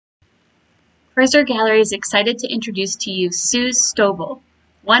Kreuser Gallery is excited to introduce to you Suz Stovall,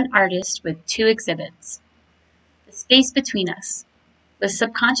 one artist with two exhibits. The Space Between Us was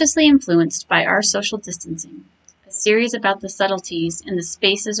subconsciously influenced by our social distancing, a series about the subtleties in the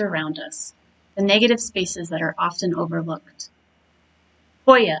spaces around us, the negative spaces that are often overlooked.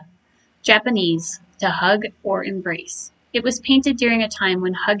 Hōyō, Japanese, to hug or embrace. It was painted during a time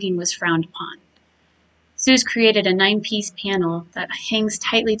when hugging was frowned upon. Suz created a 9-piece panel that hangs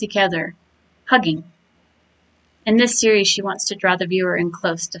tightly together, hugging. In this series, she wants to draw the viewer in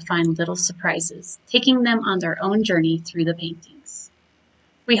close to find little surprises, taking them on their own journey through the paintings.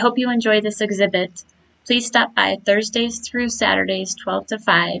 We hope you enjoy this exhibit. Please stop by Thursdays through Saturdays, 12 to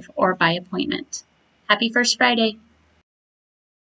 5, or by appointment. Happy First Friday!